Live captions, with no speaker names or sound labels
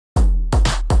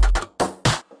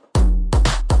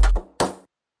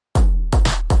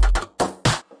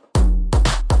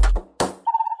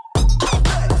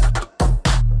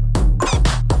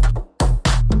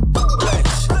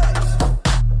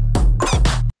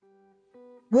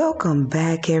Welcome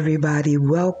back, everybody.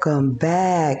 Welcome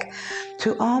back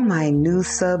to all my new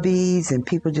subbies and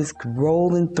people just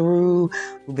rolling through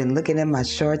who've been looking at my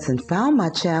shorts and found my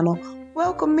channel.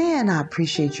 Welcome in. I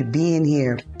appreciate you being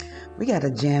here. We got a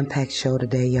jam-packed show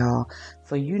today, y'all.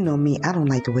 So you know me, I don't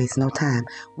like to waste no time.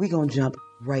 We're going to jump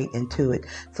right into it.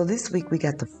 So this week we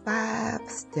got the 5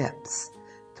 steps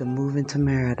to moving to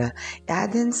Merida. I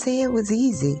didn't say it was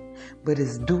easy, but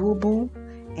it's doable.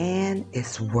 And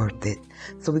it's worth it.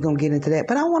 So we're going to get into that.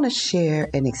 But I want to share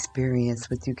an experience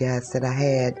with you guys that I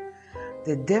had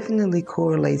that definitely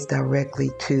correlates directly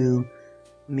to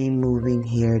me moving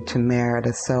here to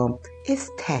Merida. So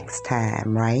it's tax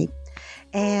time, right?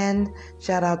 And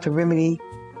shout out to Remedy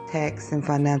Tax and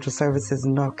Financial Services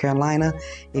in North Carolina.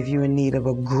 If you're in need of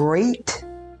a great,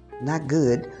 not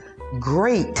good,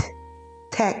 great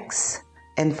tax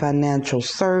and financial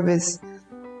service,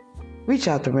 reach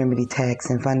out to Remedy Tax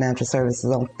and Financial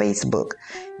Services on Facebook.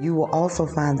 You will also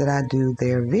find that I do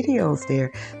their videos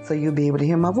there, so you'll be able to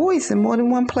hear my voice in more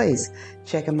than one place.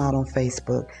 Check them out on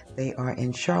Facebook. They are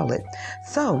in Charlotte.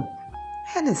 So, I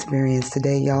had an experience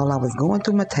today, y'all. I was going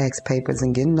through my tax papers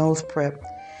and getting those prepped,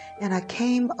 and I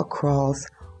came across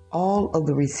all of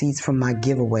the receipts from my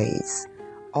giveaways,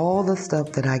 all the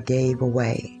stuff that I gave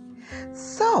away.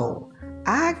 So,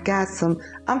 I got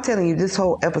I'm telling you, this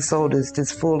whole episode is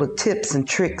just full of tips and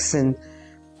tricks and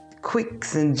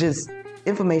quicks and just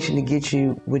information to get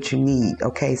you what you need.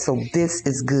 Okay, so this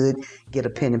is good. Get a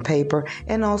pen and paper,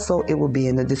 and also it will be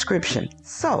in the description.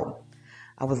 So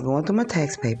I was going through my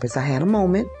tax papers. I had a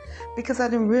moment because I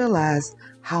didn't realize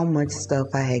how much stuff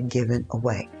I had given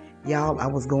away. Y'all, I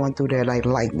was going through there like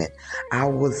lightning. I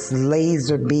was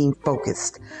laser beam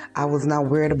focused. I was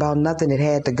not worried about nothing. It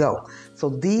had to go. So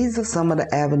these are some of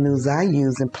the avenues I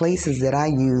use and places that I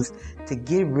use to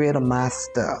get rid of my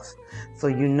stuff. So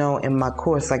you know, in my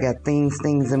course, I got things,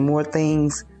 and more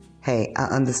things. Hey, I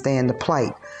understand the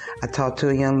plight. I talked to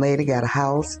a young lady, got a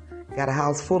house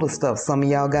full of stuff. Some of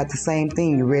y'all got the same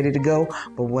thing. You ready to go?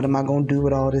 But what am I going to do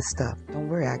with all this stuff? Don't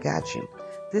worry, I got you.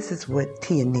 This is what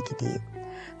T and Nikki did.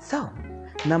 So,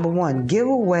 number 1, give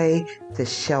away to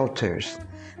shelters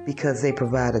because they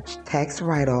provide a tax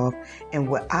write-off.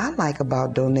 And what I like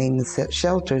about donating to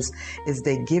shelters is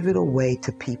they give it away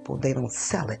to people. They don't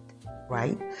sell it,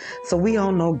 right? So we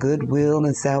all know Goodwill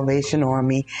and Salvation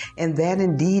Army, and that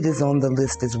indeed is on the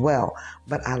list as well.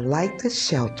 But I like the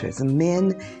shelters,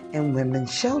 men and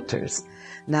women's shelters.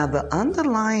 Now, the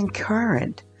underlying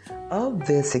current of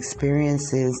this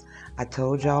experience is I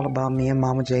told y'all about me and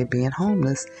Mama J being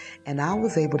homeless, and I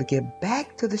was able to get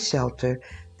back to the shelter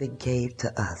they gave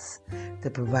to us,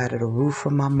 that provided a roof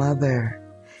for my mother.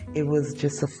 It was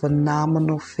just a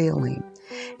phenomenal feeling.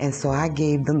 And so I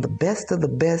gave them the best of the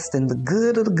best and the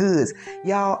good of the goods.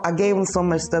 Y'all, I gave them so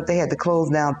much stuff they had to close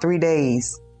down 3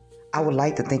 days. I would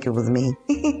like to think it was me,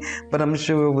 but I'm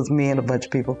sure it was me and a bunch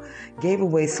of people. Gave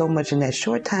away so much in that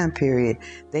short time period,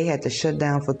 they had to shut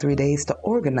down for 3 days to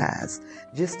organize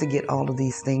just to get all of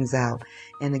these things out.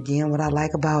 And again, what I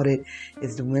like about it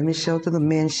is the women's shelter, the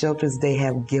men's shelters, they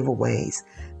have giveaways.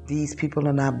 These people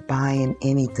are not buying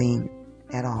anything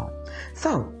at all.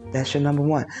 So that's your number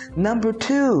 1. Number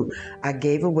 2, I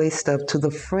gave away stuff to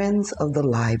the Friends of the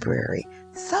Library.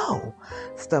 So,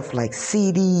 stuff like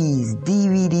CDs,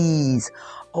 DVDs,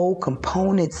 old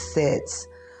component sets,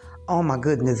 oh my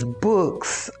goodness,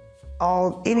 books,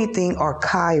 anything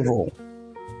archival.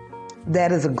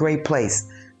 That is a great place.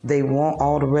 They want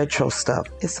all the retro stuff.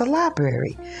 It's a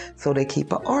library. So they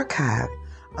keep an archive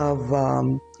of,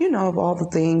 of all the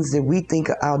things that we think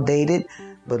are outdated,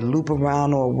 but loop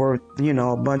around or worth,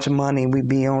 a bunch of money, and we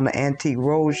be on the Antique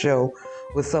Roadshow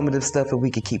with some of this stuff and we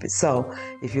could keep it. So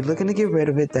if you're looking to get rid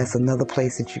of it, that's another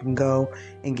place that you can go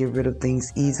and get rid of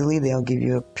things easily. They'll give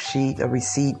you a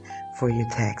receipt for your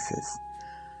taxes.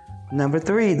 Number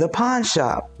 3, the pawn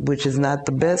shop, which is not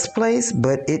the best place,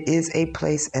 but it is a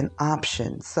place, an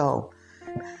option. So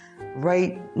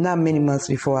not many months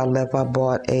before I left, I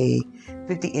bought a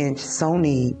 50-inch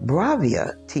Sony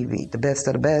Bravia TV, the best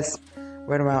of the best,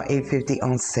 right around $850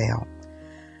 on sale.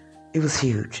 It was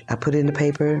huge. I put it in the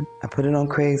paper. I put it on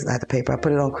Craigslist. I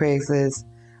put it on Craigslist.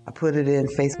 I put it in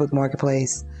Facebook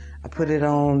Marketplace. I put it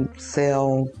on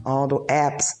sale, all the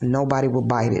apps. Nobody will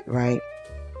bite it, right?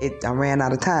 I ran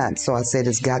out of time, so I said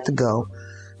it's got to go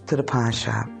to the pawn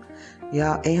shop.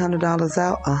 Y'all, $800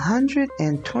 out,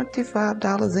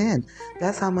 $125 in.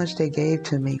 That's how much they gave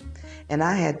to me, and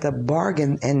I had to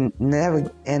bargain and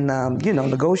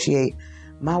negotiate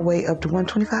my way up to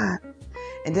 $125.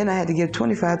 And then I had to give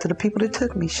 $25 to the people that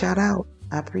took me. Shout out.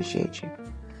 I appreciate you.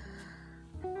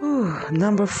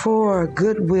 Number 4,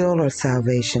 Goodwill or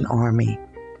Salvation Army.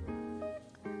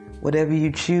 Whatever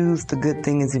you choose, the good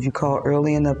thing is if you call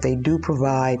early enough, they do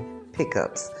provide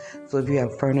pickups. So if you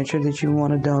have furniture that you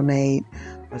want to donate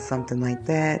or something like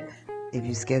that, if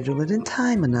you schedule it in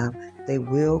time enough, they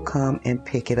will come and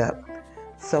pick it up.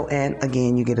 So, and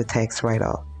again, you get a tax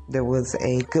write-off. There was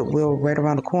a Goodwill right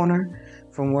around the corner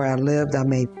from where I lived. I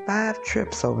made 5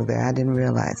 trips over there. I didn't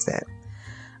realize that.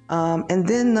 And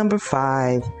then number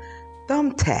 5,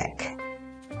 Thumbtack.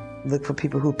 Look for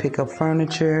people who pick up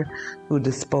furniture, who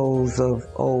dispose of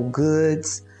old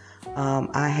goods.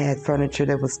 I had furniture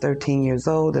that was 13 years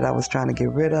old that I was trying to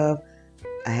get rid of.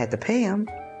 I had to pay them,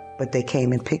 but they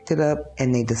came and picked it up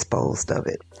and they disposed of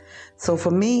it. So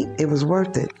for me, it was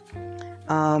worth it.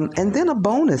 And then a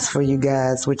bonus for you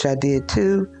guys, which I did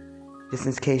too, just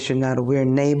in case you're not aware.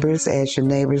 Neighbors, ask your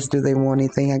neighbors, do they want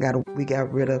anything? We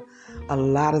got rid of a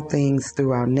lot of things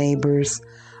through our neighbors.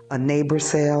 A neighbor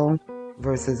sale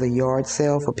versus a yard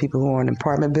sale for people who are in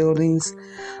apartment buildings.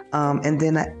 And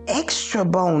then an extra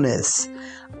bonus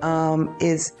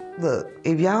is, look,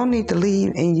 if y'all need to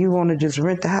leave and you want to just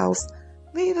rent the house,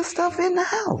 leave the stuff in the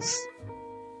house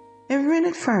and rent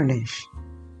it furnished.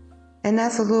 And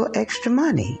that's a little extra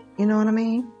money. You know what I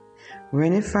mean?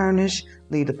 Rent it furnished,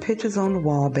 leave the pictures on the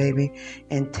wall, baby,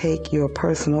 and take your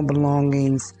personal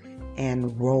belongings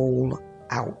and roll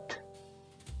out.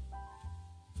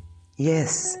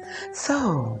 Yes.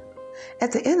 So,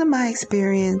 at the end of my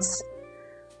experience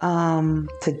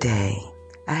today,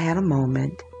 I had a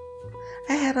moment.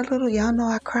 I had a little, y'all know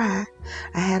I cry.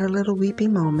 I had a little weepy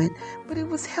moment, but it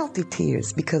was healthy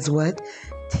tears because what?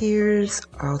 Tears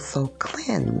also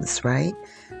cleanse, right?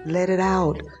 Let it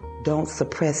out. Don't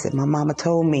suppress it. My mama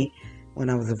told me when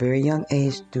I was a very young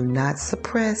age, do not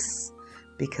suppress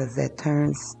because that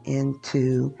turns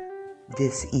into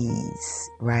dis-ease,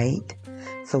 right?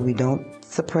 So we don't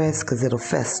suppress because it'll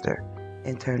fester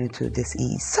and turn into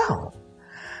dis-ease. So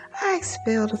I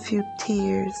expelled a few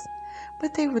tears,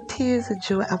 but they were tears of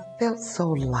joy. I felt so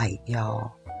light,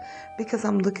 y'all, because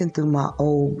I'm looking through my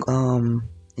old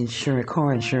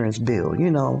car insurance bill, you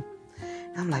know.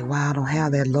 I'm like, wow, I don't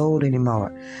have that load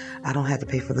anymore. I don't have to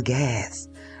pay for the gas.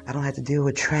 I don't have to deal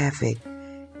with traffic.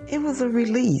 It was a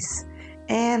release.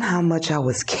 And how much I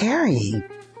was carrying,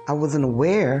 I wasn't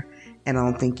aware, and I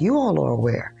don't think you all are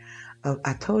aware of.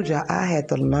 I told you I had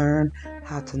to learn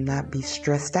how to not be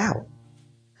stressed out.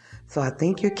 So I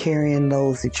think you're carrying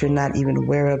loads that you're not even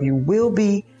aware of. You will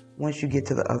be once you get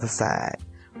to the other side,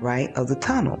 right, of the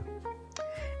tunnel.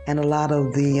 And a lot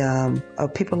of the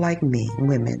of people like me,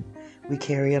 women, we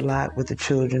carry a lot with the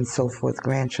children, so forth,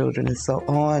 grandchildren, and so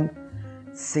on.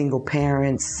 Single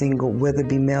parents, whether it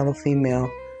be male or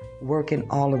female, working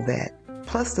all of that.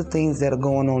 Plus the things that are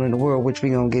going on in the world, which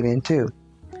we're going to get into.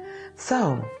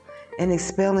 So, in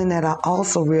expelling that, I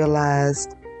also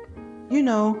realized, you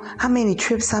know, how many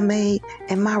trips I made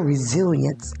and my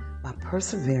resilience, my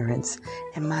perseverance,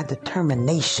 and my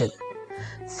determination.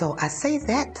 So I say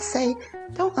that to say,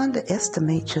 don't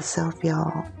underestimate yourself,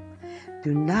 y'all.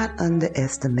 Do not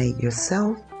underestimate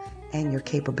yourself and your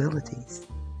capabilities.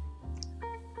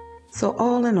 So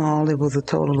all in all, it was a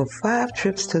total of 5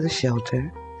 trips to the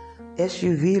shelter,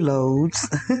 SUV loads,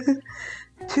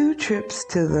 2 trips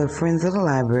to the Friends of the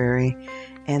Library,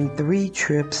 and 3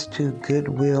 trips to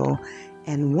Goodwill,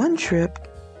 and 1 trip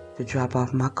to drop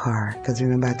off my car. Because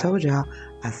remember I told y'all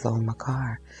I sold my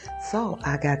car. So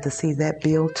I got to see that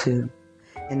bill too.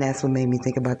 And that's what made me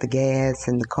think about the gas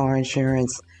and the car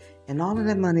insurance and all of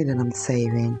that money that I'm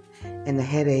saving and the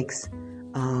headaches,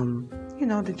 you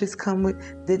know, that just come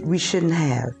with, that we shouldn't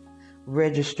have.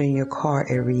 Registering your car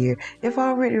every year. If I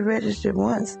already registered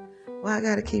once, well, I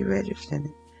got to keep registering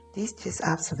it. These just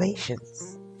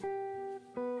observations.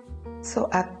 So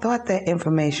I thought that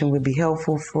information would be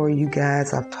helpful for you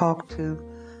guys. I've talked to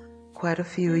quite a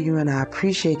few of you, and I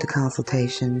appreciate the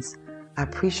consultations. I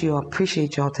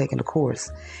appreciate y'all taking the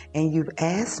course. And you've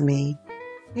asked me,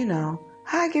 you know,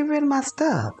 how I get rid of my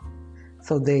stuff.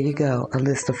 So there you go. A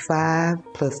list of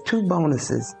 5 plus 2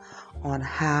 bonuses on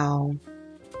how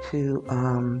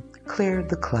to clear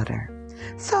the clutter.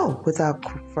 So without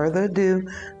further ado,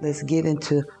 let's get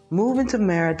into moving to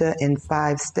Merida in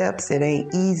 5 steps. It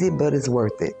ain't easy, but it's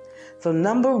worth it. So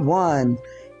number 1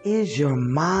 is your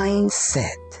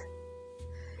mindset.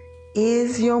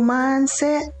 Is your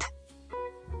mindset?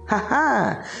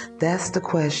 Haha, that's the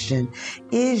question.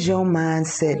 Is your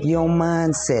mindset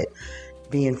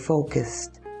being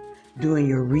focused, doing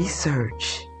your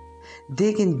research,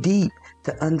 digging deep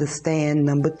to understand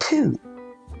number 2,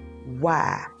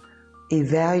 why?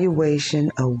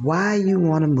 Evaluation of why you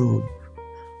want to move,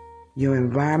 your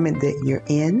environment that you're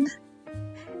in,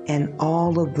 and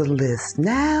all of the lists.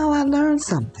 Now I learned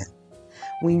something.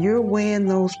 when you're weighing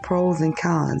those pros and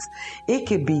cons, it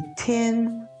could be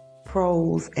 10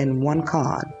 pros and 1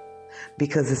 con,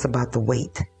 because it's about the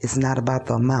weight. It's not about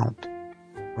the amount,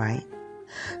 right?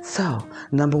 So,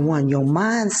 number 1, your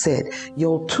mindset,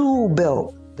 your tool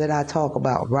belt that I talk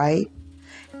about, right?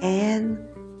 And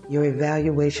your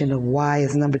evaluation of why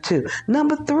is number 2.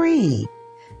 Number 3,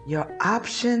 your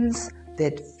options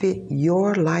that fit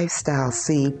your lifestyle.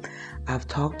 See, I've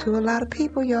talked to a lot of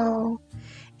people, y'all,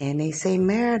 and they say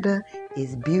Merida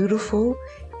is beautiful,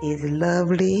 is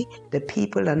lovely, the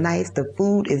people are nice, the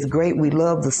food is great, we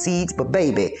love the seeds, but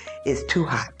baby, it's too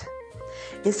hot.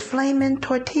 It's flaming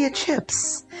tortilla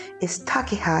chips. It's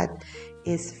taki hot.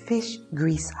 It's fish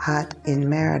grease hot in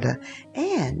Merida.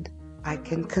 And I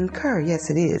can concur, yes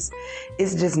it is.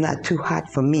 It's just not too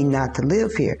hot for me not to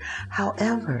live here.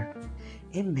 However,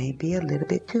 it may be a little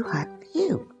bit too hot for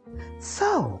you.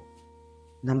 So,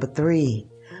 number 3,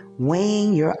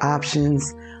 weighing your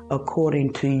options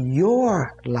according to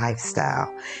your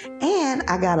lifestyle. And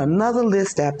I got another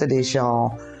list after this,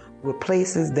 y'all, with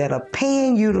places that are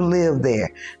paying you to live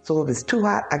there. So if it's too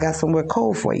hot, I got somewhere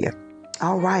cold for you.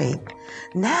 All right.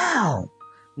 Now,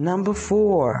 number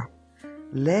 4,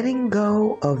 letting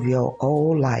go of your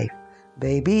old life.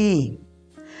 Baby,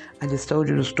 I just told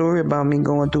you the story about me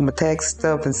going through my tax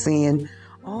stuff and seeing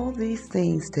all these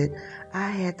things that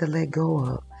I had to let go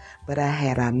of. But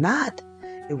had I not,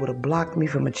 it would have blocked me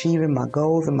from achieving my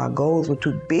goals, and my goals were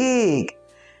too big.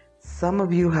 Some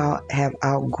of you have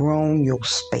outgrown your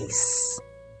space.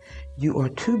 You are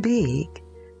too big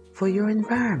for your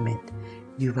environment.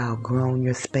 You've outgrown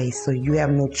your space, so you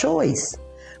have no choice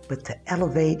but to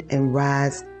elevate and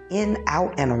rise in,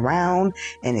 out, and around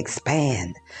and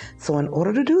expand. So in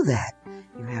order to do that,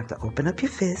 you have to open up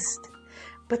your fist.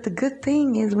 But the good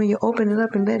thing is when you open it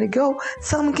up and let it go,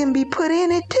 something can be put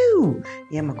in it too.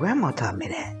 Yeah, my grandma taught me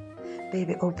that.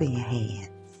 Baby, open your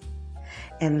hands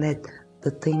and let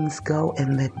the things go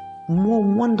and let more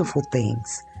wonderful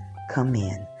things come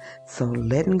in. So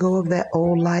letting go of that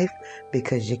old life,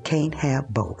 because you can't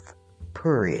have both.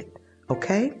 Period.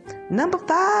 Okay? Number 5.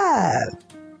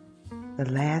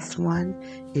 The last one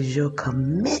is your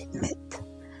commitment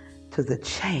to the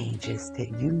changes that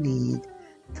you need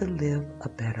to live a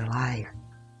better life.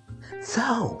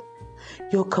 So,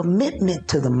 your commitment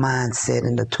to the mindset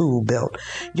and the tool belt,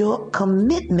 your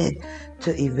commitment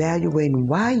to evaluating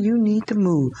why you need to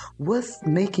move, what's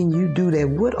making you do that,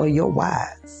 what are your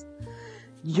whys,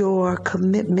 your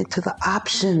commitment to the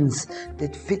options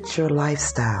that fit your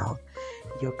lifestyle,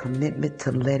 your commitment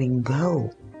to letting go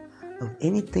of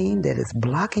anything that is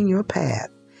blocking your path.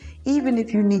 Even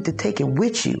if you need to take it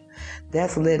with you,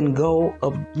 that's letting go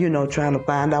of, trying to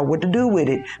find out what to do with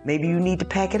it. Maybe you need to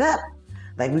pack it up.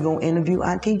 Like we're going to interview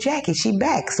Auntie Jackie. She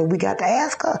back. So we got to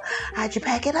ask her, how'd you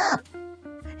pack it up?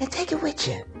 And take it with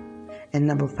you. And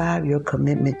number 5, your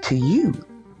commitment to you.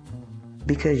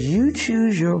 Because you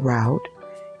choose your route,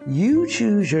 you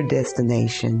choose your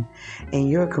destination, and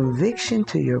your conviction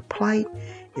to your plight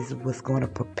is what's going to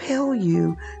propel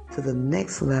you to the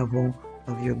next level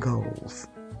of your goals.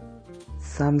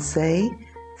 Some say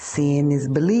seeing is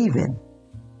believing.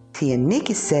 Tia and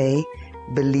Nikki say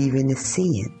believing is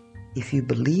seeing. If you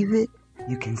believe it,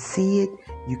 you can see it,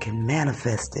 you can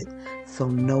manifest it. So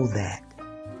know that.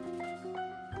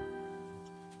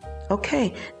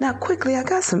 Okay, now quickly, I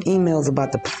got some emails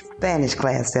about the Spanish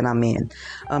class that I'm in.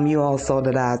 You all saw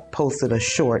that I posted a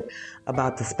short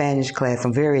about the Spanish class.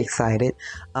 I'm very excited.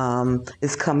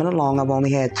 It's coming along. I've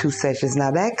only had 2 sessions.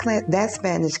 Now that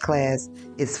Spanish class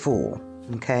is full.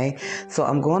 Okay, so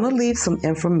I'm going to leave some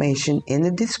information in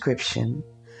the description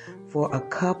for a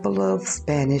couple of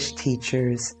Spanish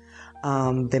teachers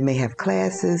that may have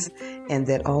classes and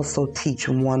that also teach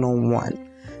one-on-one.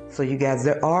 So you guys,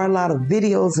 there are a lot of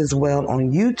videos as well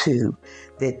on YouTube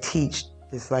that teach,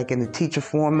 it's like in the teacher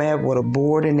format with a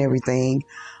board and everything,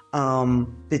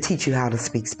 that teach you how to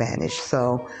speak Spanish.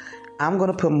 So I'm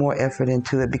going to put more effort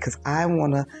into it because I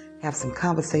want to have some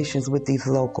conversations with these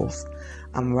locals.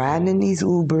 I'm riding in these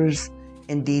Ubers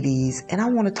and DDs, and I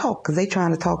want to talk because they're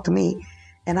trying to talk to me.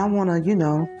 And I want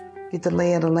to, get the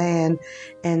lay of the land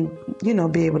and,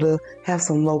 be able to have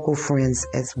some local friends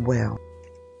as well.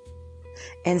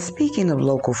 And speaking of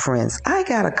local friends, I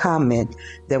got a comment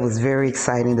that was very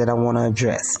exciting that I want to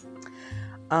address.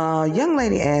 A young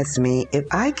lady asked me if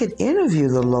I could interview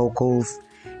the locals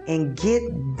and get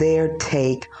their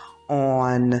take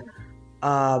on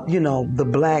the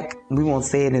black, we won't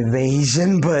say an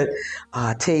invasion, but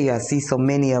I tell you, I see so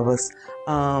many of us,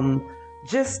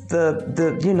 just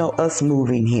the us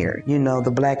moving here,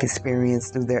 the black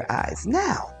experience through their eyes.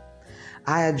 Now,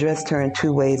 I addressed her in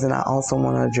two ways, and I also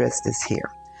want to address this here.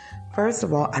 First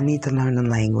of all, I need to learn the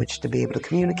language to be able to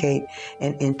communicate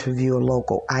and interview a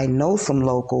local. I know some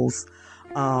locals,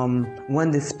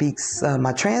 one that speaks,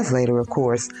 my translator, of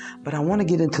course, but I want to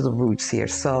get into the roots here.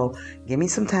 So give me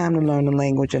some time to learn the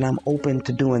language, and I'm open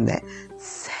to doing that.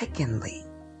 Secondly,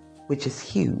 which is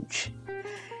huge,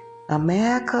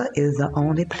 America is the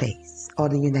only place, or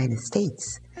the United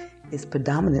States is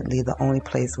predominantly the only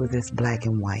place where there's black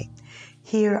and white.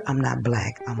 Here, I'm not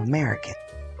black, I'm American.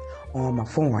 Or I'm a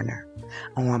foreigner,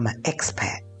 or I'm an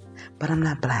expat, but I'm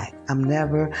not black.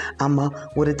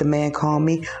 What did the man call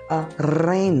me? A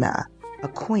reina, a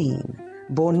queen,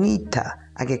 bonita.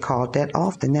 I get called that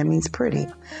often. That means pretty.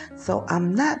 So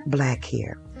I'm not black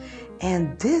here.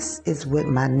 And this is what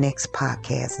my next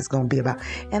podcast is going to be about.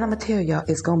 And I'm going to tell y'all,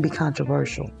 it's going to be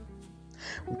controversial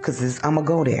because I'm going to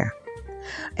go there.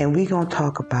 And we're going to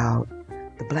talk about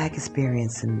the black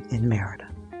experience in Merida.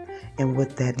 And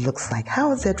what that looks like.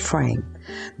 How is that framed?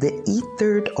 The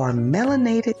ethered or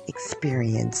melanated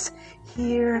experience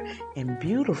here in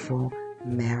beautiful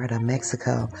Merida,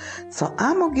 Mexico. So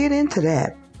I'm going to get into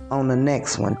that on the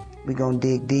next one. We're going to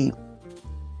dig deep.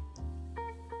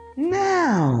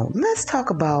 Now, let's talk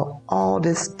about all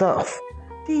this stuff.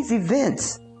 These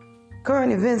events.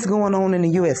 Current events going on in the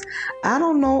U.S. I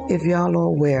don't know if y'all are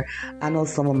aware. I know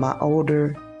some of my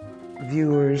older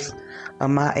viewers of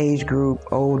my age group,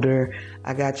 older.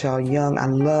 I got y'all young. I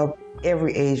love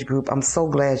every age group. I'm so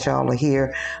glad y'all are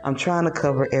here. I'm trying to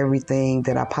cover everything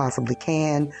that I possibly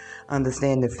can.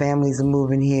 Understand that families are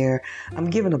moving here. I'm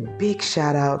giving a big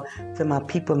shout out to my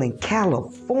people in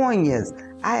California.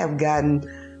 I have gotten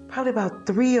probably about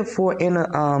 3 or 4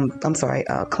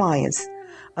 clients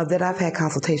that I've had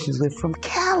consultations with from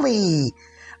Cali,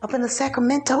 up in the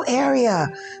Sacramento area.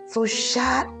 So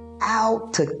shout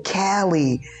out to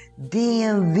Cali,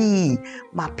 DMV,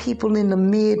 my people in the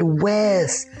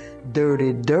Midwest,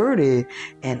 dirty,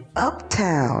 and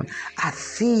uptown. I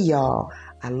see y'all.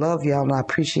 I love y'all, and I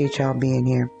appreciate y'all being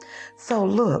here. So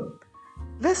look,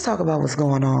 let's talk about what's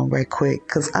going on right quick,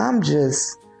 because I'm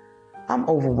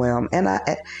overwhelmed. And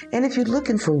if you're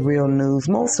looking for real news,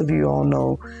 most of you all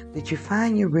know that you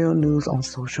find your real news on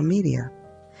social media.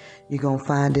 You're going to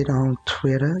find it on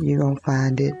Twitter. You're going to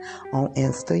find it on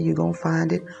Insta. You're going to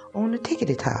find it on the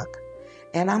Tickety Talk.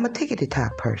 And I'm a Tickety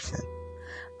Talk person.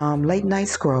 Late night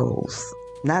scrolls.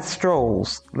 Not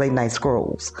strolls. Late night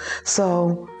scrolls.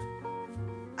 So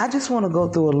I just want to go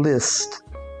through a list.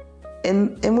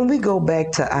 And when we go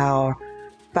back to our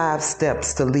 5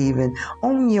 steps to leaving,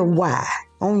 on your why,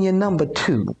 on your number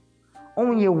 2,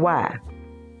 on your why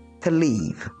to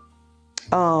leave.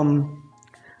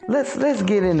 Let's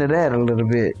get into that a little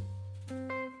bit.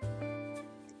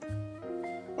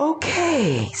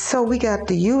 Okay, so we got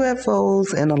the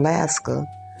UFOs in Alaska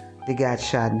that got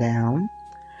shot down.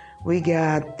 We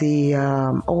got the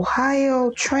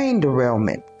Ohio train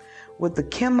derailment with the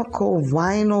chemical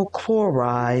vinyl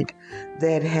chloride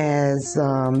that has,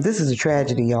 this is a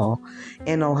tragedy, y'all,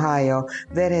 in Ohio,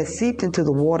 that has seeped into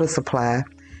the water supply.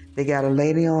 They got a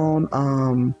lady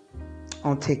on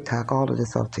TikTok, all of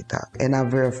this off TikTok, and I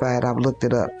verified, I've looked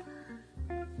it up,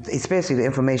 especially the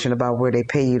information about where they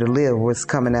pay you to live, what's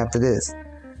coming after this.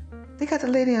 They got the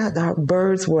lady, her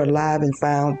birds were alive and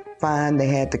fine. They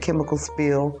had the chemical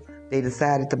spill. They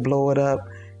decided to blow it up.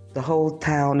 The whole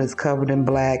town is covered in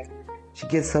black. She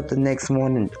gets up the next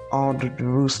morning, all the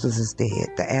roosters is dead.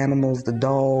 The animals, the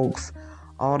dogs,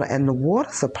 and the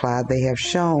water supply, they have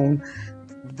shown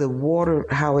the water,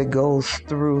 how it goes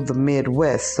through the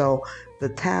Midwest. So the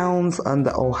towns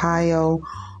under Ohio,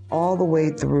 all the way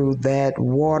through that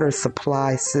water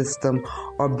supply system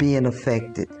are being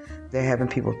affected. They're having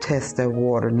people test their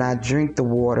water, not drink the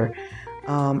water.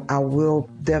 I will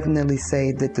definitely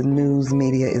say that the news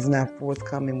media is not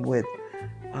forthcoming with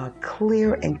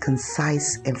clear and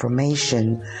concise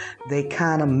information. They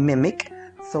kind of mimic,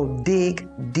 so dig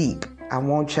deep. I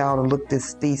want y'all to look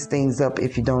these things up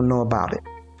if you don't know about it.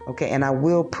 Okay, and I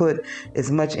will put as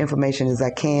much information as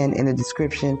I can in the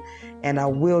description, and I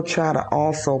will try to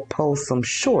also post some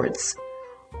shorts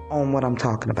on what I'm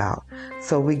talking about.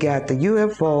 So we got the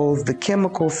UFOs, the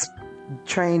chemical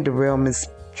train derailments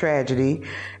tragedy,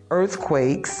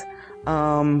 earthquakes.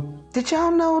 Did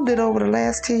y'all know that over the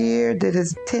last 10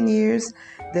 years,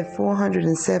 that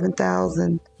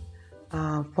 407,000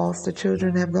 foster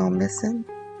children have gone missing?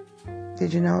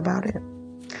 Did you know about it?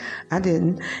 I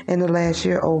didn't. In the last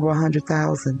year, over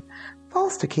 100,000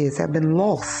 foster kids have been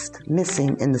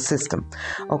missing in the system.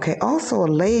 Okay, also a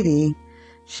lady,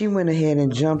 she went ahead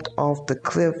and jumped off the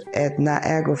cliff at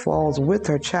Niagara Falls with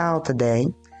her child today.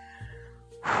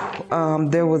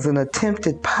 There was an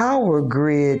attempted power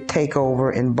grid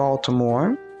takeover in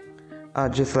Baltimore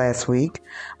just last week.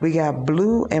 We got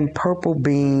blue and purple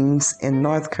beams in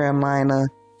North Carolina,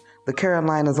 the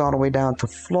Carolinas all the way down to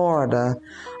Florida,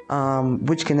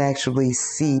 which can actually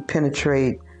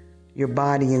penetrate your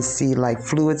body and see like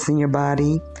fluids in your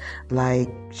body, like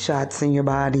shots in your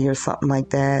body or something like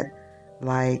that,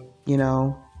 like,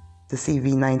 the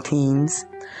CV-19s.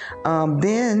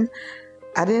 Then,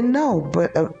 I didn't know,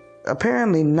 but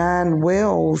apparently 9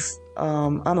 whales,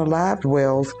 unalived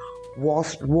whales,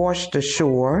 washed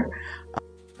ashore.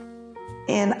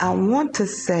 And I want to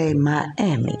say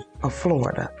Miami or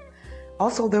Florida.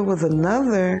 Also, there was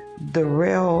another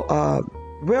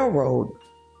railroad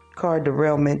car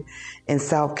derailment in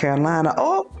South Carolina.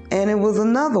 Oh, and it was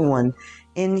another one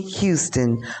in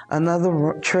Houston,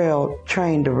 another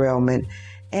train derailment.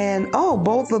 And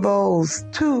both of those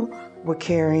too were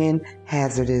carrying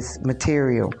hazardous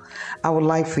material. I would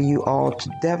like for you all to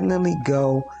definitely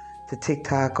go to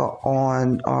TikTok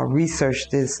or research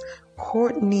this.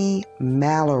 Courtney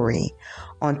Mallory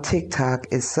on TikTok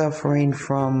is suffering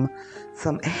from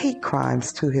some hate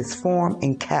crimes to his farm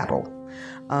and cattle.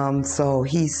 So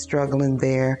he's struggling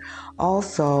there.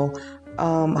 Also,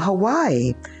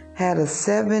 Hawaii had a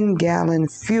 7-gallon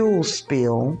fuel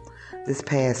spill this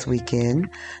past weekend.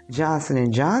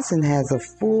 Johnson & Johnson has a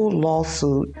full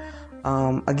lawsuit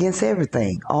against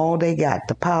everything. All they got,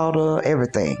 the powder,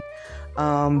 everything.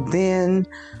 Then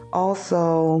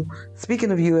also,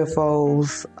 speaking of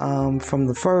UFOs, from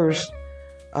the first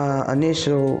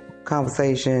initial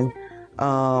conversation,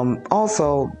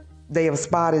 also they have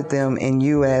spotted them in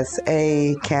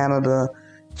USA, Canada,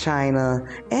 China,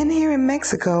 and here in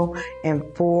Mexico, and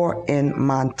 4 in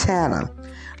Montana.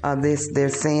 They're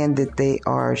saying that they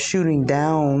are shooting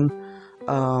down,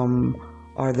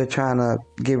 or they're trying to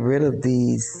get rid of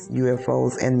these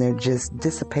UFOs, and they're just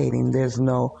dissipating. There's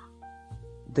no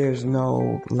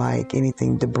like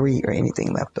anything, debris or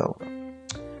anything left over.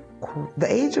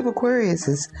 The age of Aquarius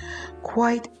is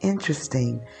quite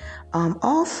interesting.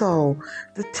 Also,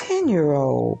 the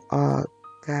 10-year-old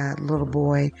little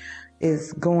boy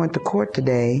is going to court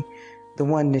today. The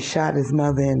one that shot his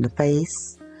mother in the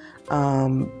face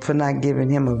for not giving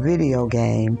him a video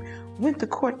game went to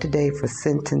court today for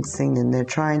sentencing, and they're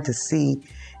trying to see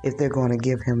if they're going to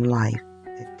give him life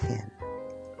at 10.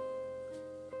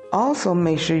 Also,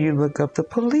 make sure you look up the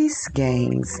police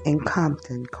gangs in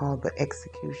Compton called the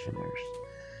Executioners.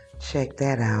 Check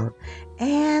that out.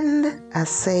 And I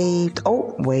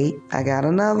I got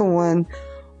another one.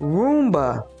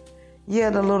 Roomba. Yeah,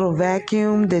 the little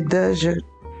vacuum that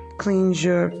cleans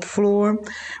your floor.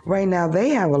 Right now, they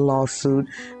have a lawsuit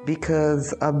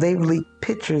because they've leaked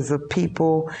pictures of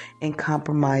people in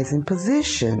compromising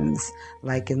positions,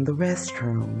 like in the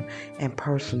restroom, and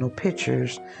personal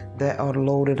pictures that are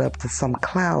loaded up to some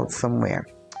cloud somewhere.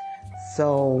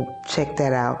 So check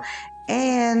that out.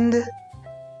 And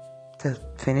to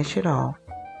finish it off,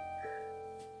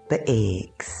 the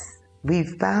eggs. We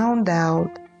found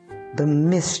out the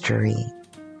mystery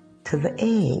to the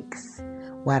eggs.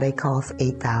 Why they cost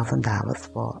 $8,000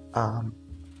 for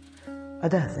a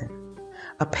dozen.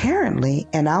 Apparently,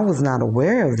 and I was not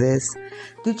aware of this,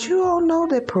 did you all know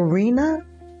that Purina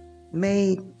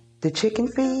made the chicken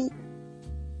feed?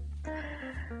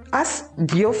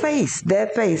 Your face,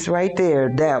 that face right there,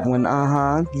 that one,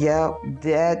 yep,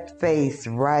 that face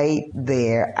right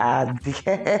there.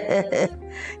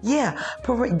 Yeah,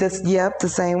 the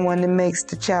same one that makes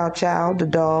the Chow Chow, the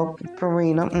dog,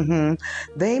 Purina.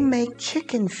 They make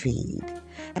chicken feed,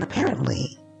 and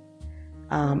apparently,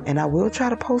 and I will try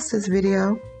to post this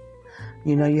video.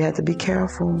 You have to be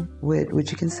careful with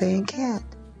what you can say and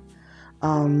can't.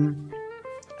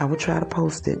 I will try to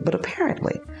post it, but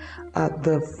apparently,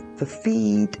 the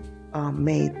feed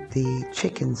made the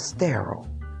chicken sterile.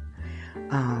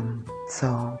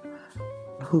 So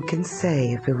who can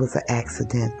say if it was an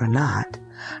accident or not?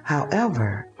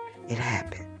 However, it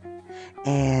happened.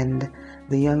 And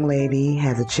the young lady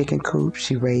has a chicken coop.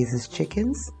 She raises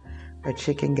chickens. Her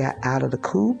chicken got out of the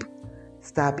coop,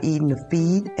 stopped eating the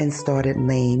feed, and started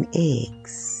laying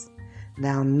eggs.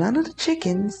 Now, none of the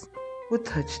chickens would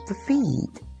touch the feed.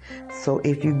 So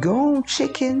if you go on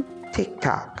chicken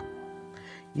TikTok,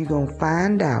 you're going to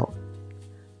find out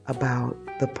about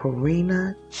the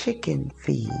Purina chicken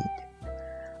feed.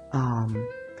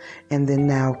 And then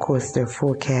now, of course, they're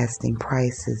forecasting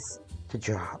prices to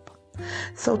drop.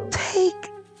 So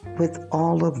take with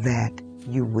all of that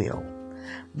you will.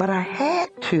 But I had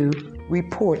to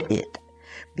report it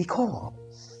because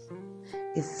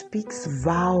it speaks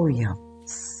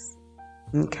volumes,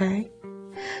 okay,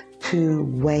 to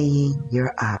weighing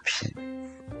your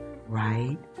options,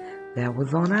 right? That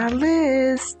was on our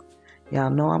list. Y'all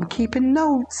know I'm keeping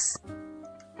notes.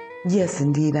 Yes,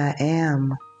 indeed I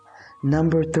am.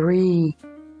 Number 3,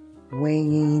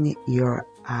 weighing your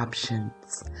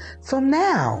options. So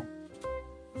now,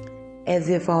 as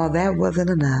if all that wasn't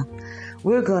enough,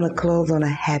 we're going to close on a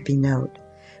happy note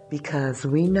because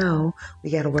we know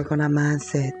we got to work on our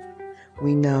mindset.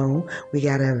 We know we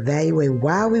got to evaluate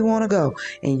why we want to go.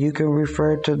 And you can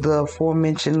refer to the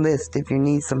aforementioned list if you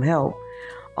need some help.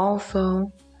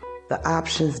 Also, the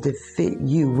options that fit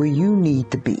you, where you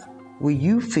need to be, where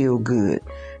you feel good.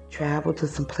 Travel to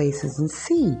some places and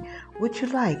see what you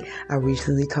like. I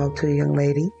recently talked to a young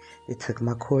lady that took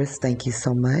my course. Thank you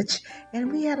so much.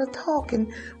 And we had a talk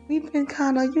and we've been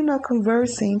kind of,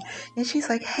 conversing. And she's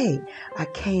like, hey, I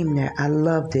came there. I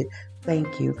loved it.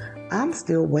 Thank you. I'm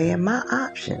still weighing my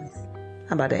options.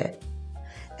 How about that?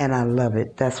 And I love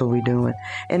it. That's what we're doing.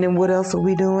 And then what else are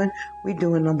we doing? We're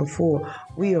doing number 4.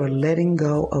 We are letting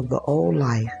go of the old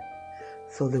life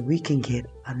so that we can get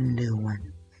a new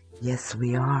one. Yes,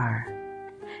 we are.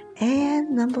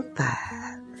 And number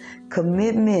 5,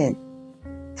 commitment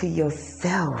to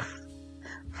yourself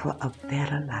for a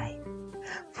better life,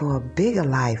 for a bigger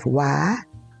life. Why?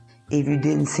 If you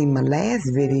didn't see my last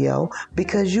video,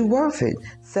 because you're worth it.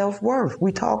 Self-worth.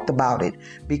 We talked about it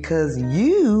because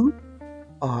you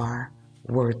are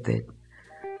worth it.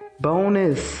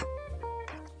 Bonus.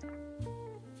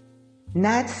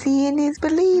 Not seeing is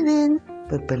believing,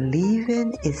 but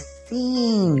believing is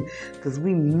seeing, because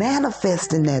we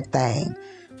manifesting that thing.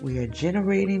 We are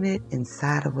generating it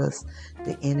inside of us.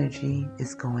 The energy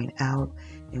is going out,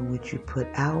 and what you put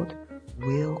out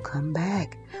will come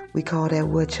back. We call that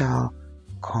what, y'all?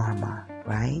 Karma,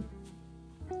 right?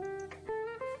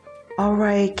 All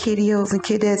right, kiddios and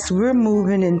kiddettes, we're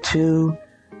moving into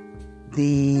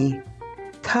the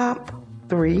top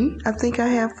 3 I think I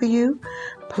have for you.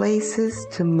 Places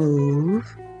to move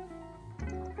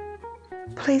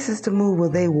where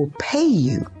they will pay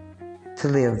you to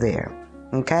live there.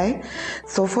 Okay?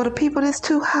 So for the people that's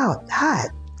too hot,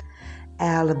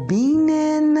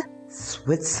 Albinen,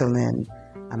 Switzerland.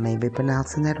 I may be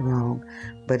pronouncing that wrong,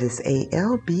 but it's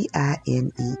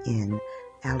Albinen.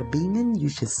 Albinen, you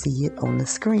should see it on the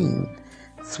screen.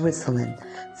 Switzerland.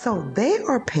 So they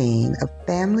are paying a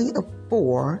family of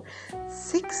 4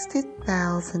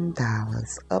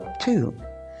 $60,000, up to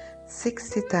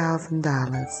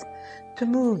 $60,000 to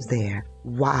move there.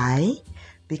 Why?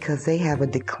 Because they have a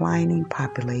declining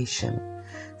population.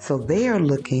 So they are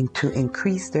looking to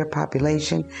increase their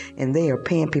population, and they are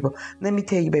paying people. Let me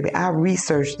tell you, baby, I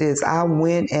researched this. I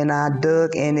went and I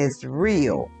dug, and it's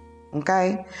real.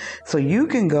 Okay? So you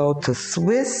can go to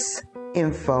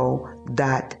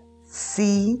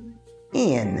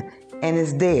swissinfo.cn, and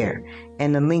it's there.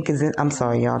 And the link is in, I'm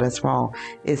sorry, y'all, that's wrong.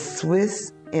 It's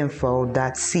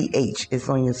swissinfo.ch. It's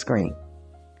on your screen.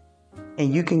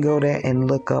 And you can go there and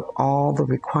look up all the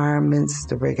requirements,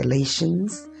 the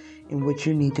regulations, and what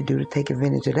you need to do to take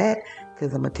advantage of that,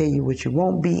 because I'm going to tell you what you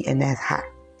won't be, and that's hot.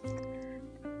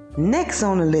 Next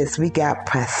on the list, we got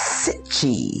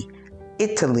Prasicci,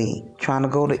 Italy. Trying to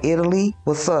go to Italy?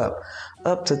 What's up?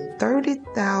 Up to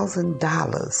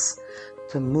 $30,000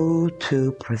 to move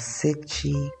to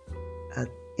Prasicci,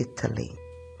 Italy.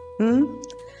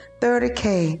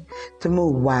 30K to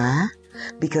move. Why?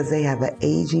 Because they have an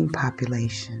aging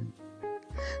population.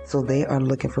 So they are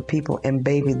looking for people. And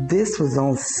baby, this was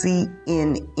on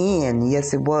CNN.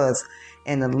 Yes, it was.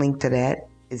 And the link to that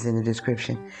is in the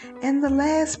description. And the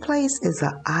last place is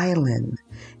an island.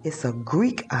 It's a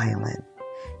Greek island.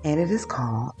 And it is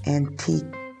called Antikathera.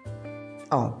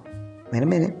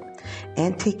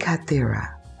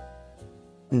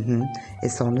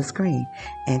 It's on the screen.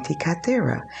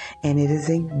 Antikathera. And it is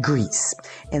in Greece.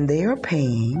 And they are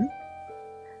paying...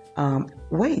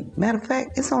 matter of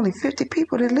fact, it's only 50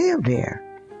 people that live there.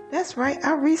 That's right.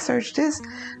 I researched this.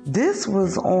 This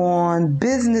was on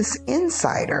Business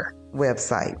Insider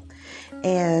website.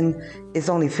 And it's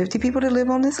only 50 people that live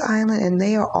on this island, and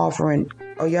they are offering,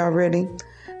 are y'all ready?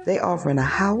 They offering a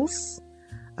house,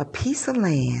 a piece of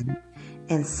land,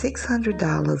 and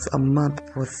 $600 a month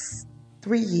for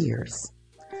 3 years.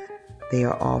 They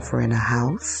are offering a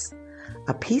house,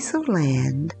 a piece of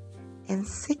land, and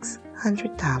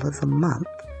 $600 a month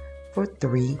for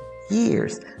 3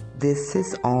 years. This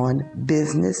is on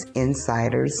Business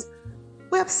Insider's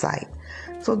website.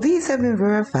 So these have been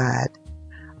verified.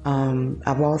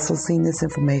 I've also seen this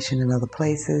information in other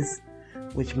places,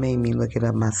 which made me look it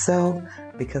up myself,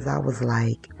 because I was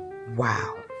like,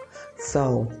 wow.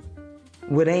 So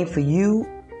what ain't for you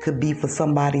could be for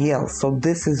somebody else. So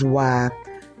this is why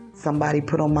Somebody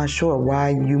put on my short,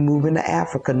 why are you moving to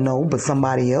Africa? No, but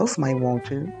somebody else might want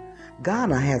to.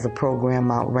 Ghana has a program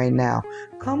out right now.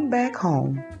 Come Back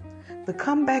Home. The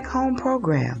Come Back Home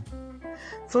program.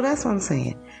 So that's what I'm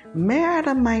saying.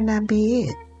 Merida might not be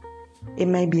it. It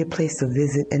may be a place to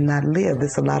visit and not live.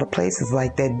 There's a lot of places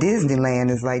like that.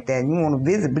 Disneyland is like that. You want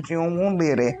to visit, but you don't want to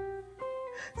live there.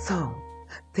 So,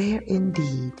 there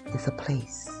indeed is a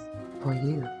place for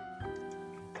you.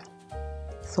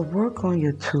 So work on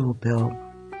your tool belt.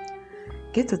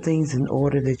 Get the things in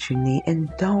order that you need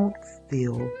and don't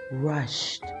feel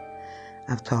rushed.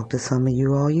 I've talked to some of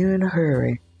you all, you're in a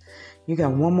hurry. You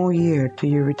got one more year till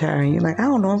you retire and you're like, I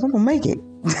don't know if I'm going to make it.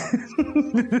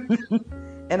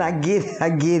 And I get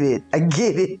it.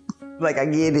 Like, I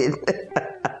get it.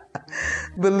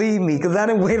 Believe me, because I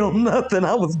didn't wait on nothing.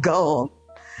 I was gone.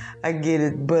 I get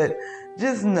it. But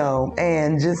just know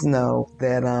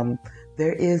that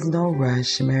there is no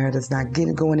rush. Merida's not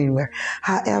going anywhere.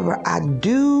 However, I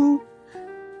do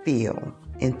feel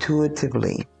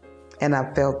intuitively, and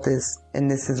I felt this,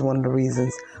 and this is one of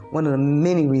the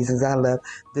many reasons I left,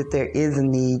 that there is a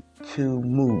need to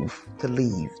move, to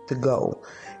leave, to go.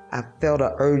 I felt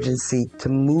an urgency to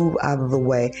move out of the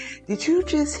way. Did you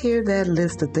just hear that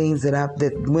list of things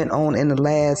that went on in the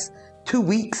last 2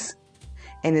 weeks?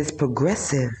 And it's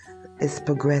progressive. It's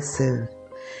progressive.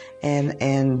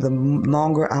 And the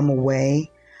longer I'm away,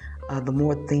 the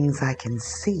more things I can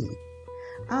see.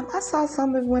 I saw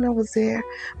some of it when I was there,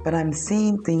 but I'm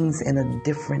seeing things in a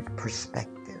different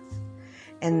perspective.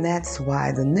 And that's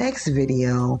why the next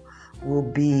video will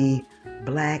be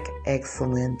Black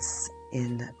Excellence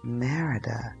in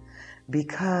Merida,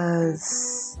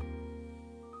 because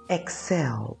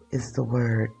excel is the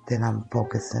word that I'm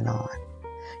focusing on.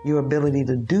 Your ability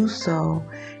to do so,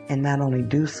 and not only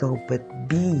do so, but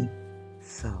be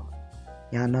so.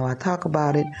 Y'all know I talk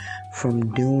about it,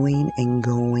 from doing and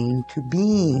going to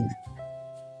being.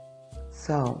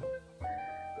 So,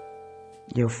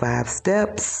 your 5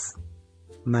 steps: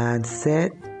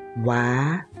 mindset,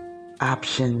 why,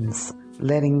 options,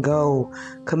 letting go,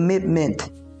 commitment,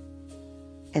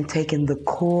 and taking the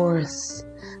course.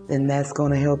 Then that's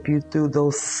going to help you through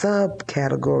those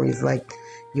subcategories like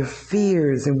your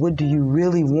fears and what do you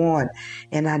really want,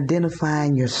 and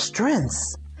identifying your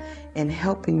strengths and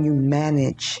helping you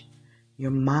manage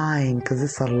your mind, because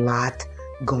it's a lot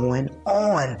going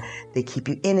on. They keep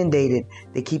you inundated.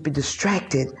 They keep you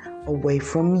distracted away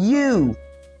from you.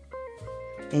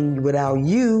 And without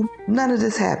you, none of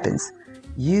this happens.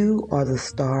 You are the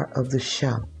star of the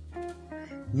show.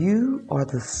 You are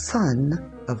the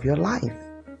sun of your life.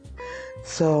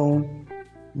 So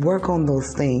work on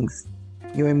those things.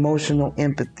 Your emotional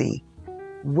empathy,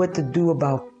 what to do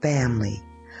about family.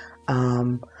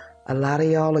 A lot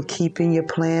of y'all are keeping your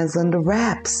plans under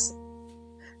wraps.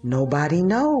 Nobody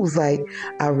knows. Like,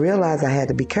 I realized I had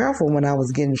to be careful when I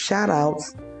was getting shout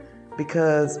outs,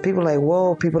 because people are like,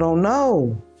 whoa, people don't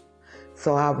know.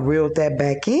 So I reeled that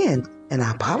back in, and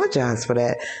I apologize for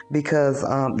that, because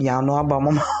y'all know I brought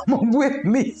my mama with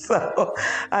me, so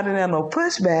I didn't have no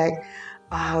pushback.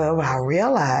 However, I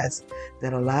realized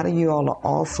that a lot of you all are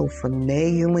also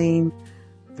finagling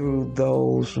through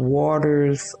those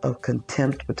waters of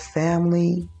contempt with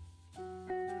family,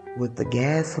 with the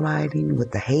gaslighting,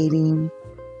 with the hating,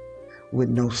 with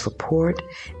no support.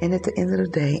 And at the end of the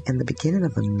day, and the beginning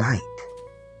of the night,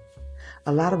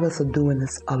 a lot of us are doing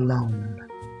this alone.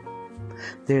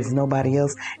 There's nobody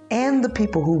else. And the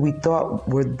people who we thought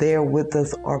were there with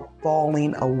us are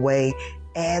falling away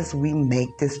as we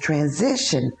make this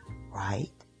transition, right?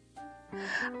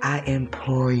 I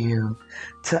implore you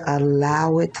to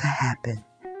allow it to happen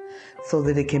so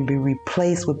that it can be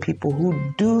replaced with people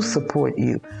who do support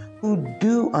you, who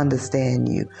do understand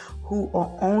you, who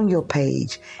are on your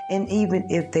page. And even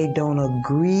if they don't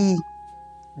agree,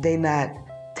 they're not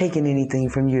taking anything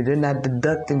from you. They're not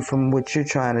deducting from what you're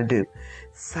trying to do.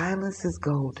 Silence is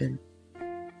golden.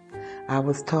 I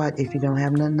was taught, if you don't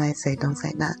have nothing nice to say, don't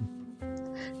say nothing.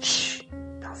 Shh,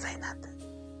 don't say nothing.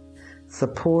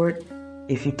 Support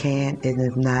if you can, and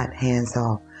if not, hands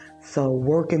off. So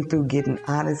working through getting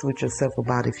honest with yourself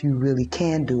about if you really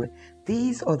can do it.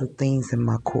 These are the things in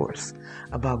my course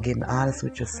about getting honest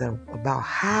with yourself, about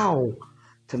how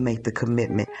to make the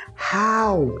commitment,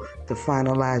 how to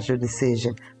finalize your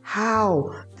decision,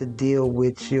 how to deal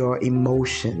with your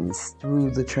emotions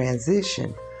through the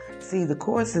transition. See, the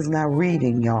course is not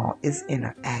reading, y'all. It's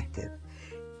interactive.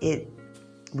 It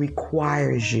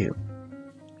requires you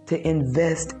to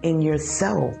invest in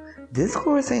yourself. This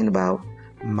course ain't about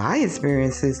my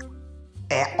experiences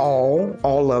at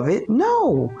all of it.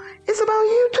 No, it's about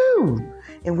you too.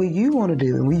 and where you want to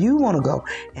do and where you want to go,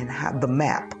 and how the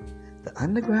map, the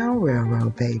Underground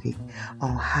Railroad, baby,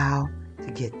 on how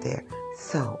to get there.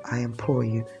 So I implore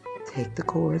you, take the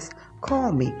course,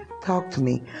 call me, talk to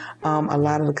me. A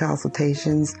lot of the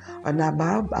consultations are not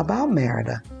about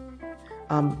Merida.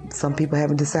 Some people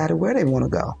haven't decided where they want to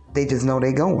go. They just know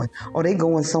they're going, or they're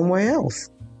going somewhere else.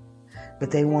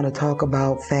 But they want to talk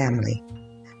about family.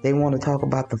 They want to talk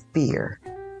about the fear.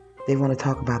 They want to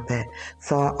talk about that.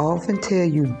 So I often tell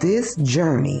you, this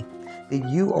journey that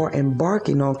you are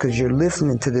embarking on, because you're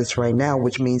listening to this right now,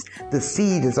 which means the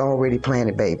seed is already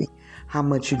planted, baby. How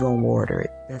much you going to water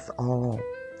it? That's all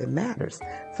that matters,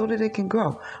 so that it can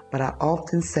grow. But I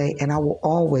often say, and I will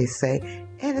always say,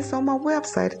 and it's on my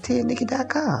website at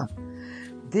tianikki.com,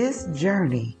 this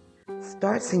journey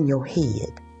starts in your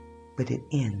head, but it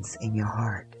ends in your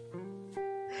heart.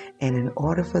 And in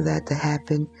order for that to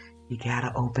happen, you got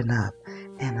to open up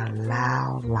and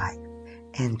allow life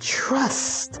and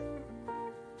trust.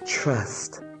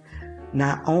 Trust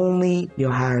not only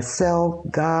your higher self,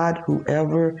 God,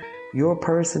 whoever your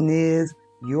person is,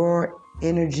 your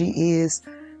energy is.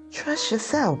 Trust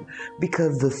yourself,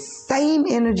 because the same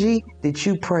energy that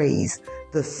you praise,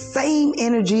 the same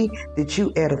energy that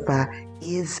you edify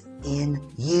is in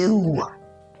you.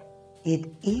 It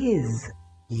is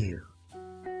you.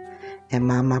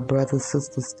 Am I my brother,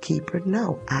 sister's keeper?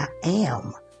 No, I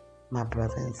am my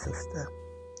brother and sister.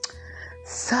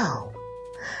 So,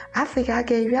 I think I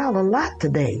gave y'all a lot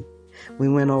today. We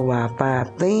went over our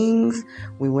 5 things.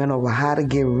 We went over how to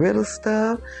get rid of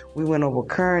stuff. We went over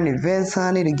current events,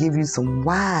 honey, to give you some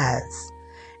whys.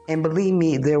 And believe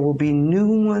me, there will be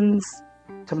new ones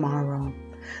tomorrow.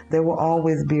 There will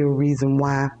always be a reason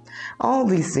why. All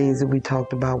these things that we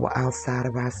talked about were outside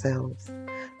of ourselves.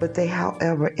 But they,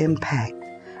 however, impact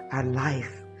our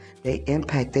life.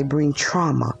 They bring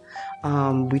trauma.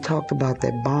 We talked about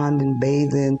that bonding,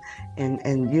 bathing,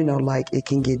 and you know, like it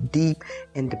can get deep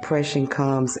and depression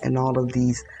comes and all of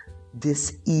these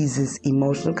diseases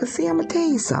emotional. Because see, I'm going to tell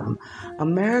you something.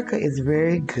 America is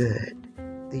very good,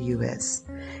 the U.S.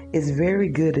 is very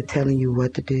good at telling you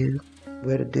what to do,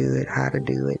 where to do it, how to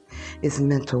do it. It's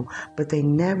mental, but they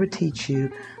never teach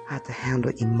you how to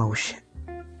handle emotion.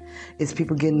 It's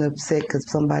people getting upset because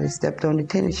somebody stepped on the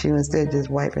tennis shoe instead of just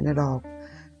wiping it off.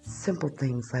 Simple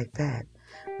things like that.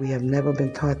 We have never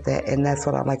been taught that, and that's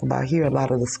what I like about here. A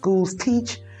lot of the schools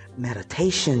teach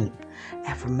meditation,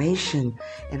 affirmation,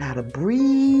 and how to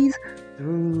breathe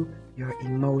through your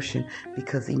emotion,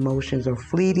 because emotions are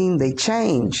fleeting. They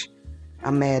change.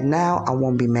 I'm mad now, I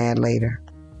won't be mad later.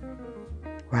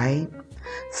 Right?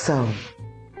 So,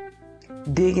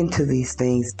 dig into these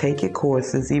things. Take your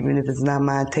courses, even if it's not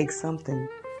mine. Take something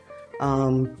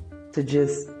to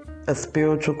just a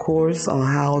spiritual course on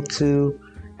how to,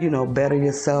 you know, better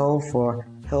yourself or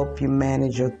help you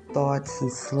manage your thoughts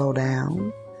and slow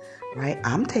down. Right?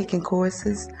 I'm taking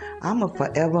courses. I'm a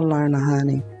forever learner,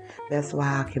 honey. That's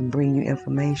why I can bring you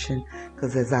information,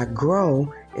 because as I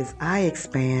grow, as I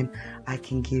expand, I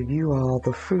can give you all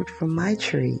the fruit from my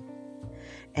tree.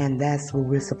 And that's what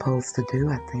we're supposed to do,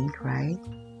 I think, right?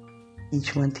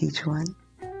 Each one teach one.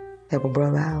 Help a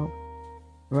brother out,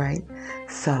 right?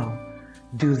 So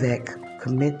do that.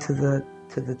 Commit to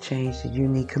the change that you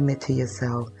need. Commit to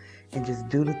yourself and just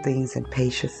do the things and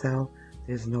pace yourself.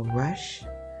 There's no rush.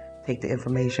 Take the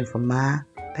information from my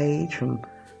page, from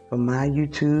my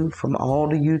YouTube, from all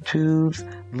the YouTubes.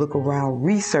 Look around,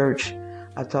 research.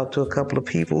 I talked to a couple of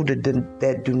people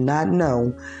that do not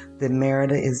know that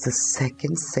Merida is the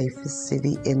second safest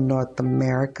city in North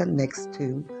America, next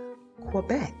to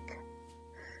Quebec.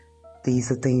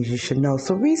 These are things you should know.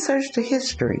 So research the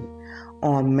history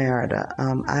on Merida.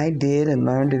 I did, and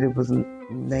learned that it was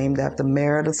named after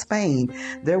Merida, Spain.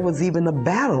 There was even a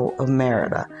Battle of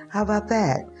Merida. How about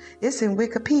that? It's in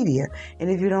Wikipedia. And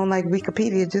if you don't like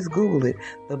Wikipedia, just Google it.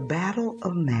 The Battle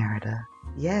of Merida.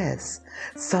 Yes.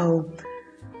 So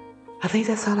I think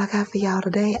that's all I got for y'all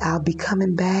today. I'll be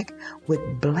coming back with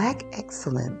Black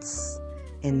Excellence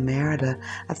in Merida.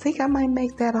 I think I might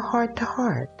make that a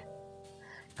heart-to-heart,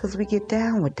 because we get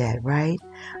down with that, right?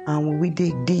 When we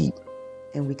dig deep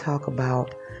and we talk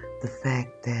about the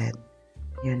fact that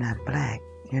you're not black,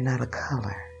 you're not a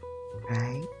color,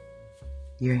 right?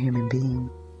 You're a human being.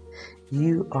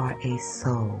 You are a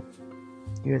soul.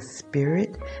 You're a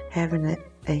spirit having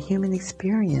a human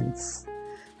experience.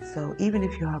 So even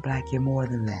if you are black, you're more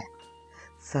than that.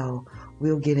 So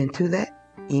we'll get into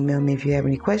that. Email me if you have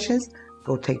any questions.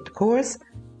 Go take the course.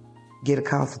 Get a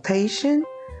consultation.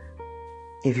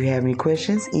 If you have any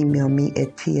questions, email me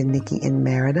at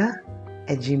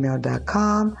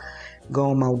tianikkiinmerida@gmail.com.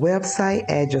 Go on my website,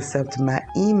 add yourself to my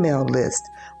email list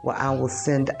where I will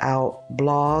send out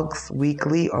blogs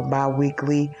weekly or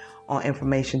bi-weekly on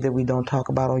information that we don't talk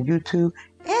about on YouTube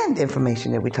and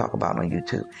information that we talk about on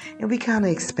YouTube. And we kind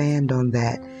of expand on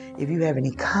that. If you have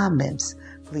any comments,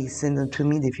 please send them to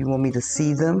me. If you want me to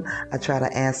see them, I try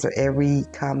to answer every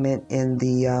comment in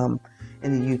the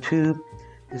YouTube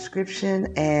description,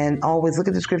 and always look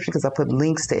at the description because I put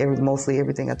links to mostly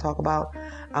everything I talk about.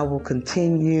 I will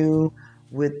continue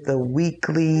with the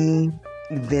weekly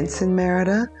events in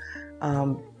Merida.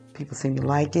 People seem to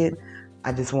like it.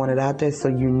 I just want it out there so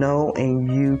you know,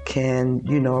 and you can,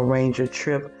 arrange your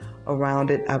trip around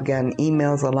it. I've gotten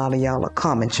emails. A lot of y'all are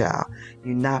common, child.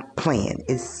 You're not playing.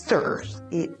 It's serious.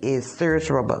 It is serious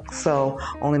Robux. So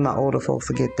only my older folks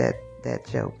will get that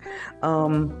joke.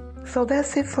 So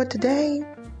that's it for today.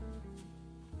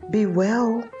 Be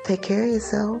well. Take care of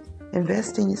yourself.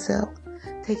 Invest in yourself.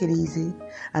 Take it easy.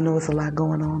 I know it's a lot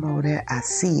going on over there. I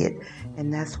see it.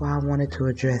 And that's why I wanted to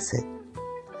address it.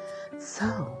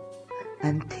 So,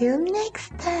 until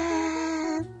next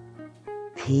time,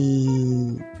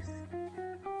 peace.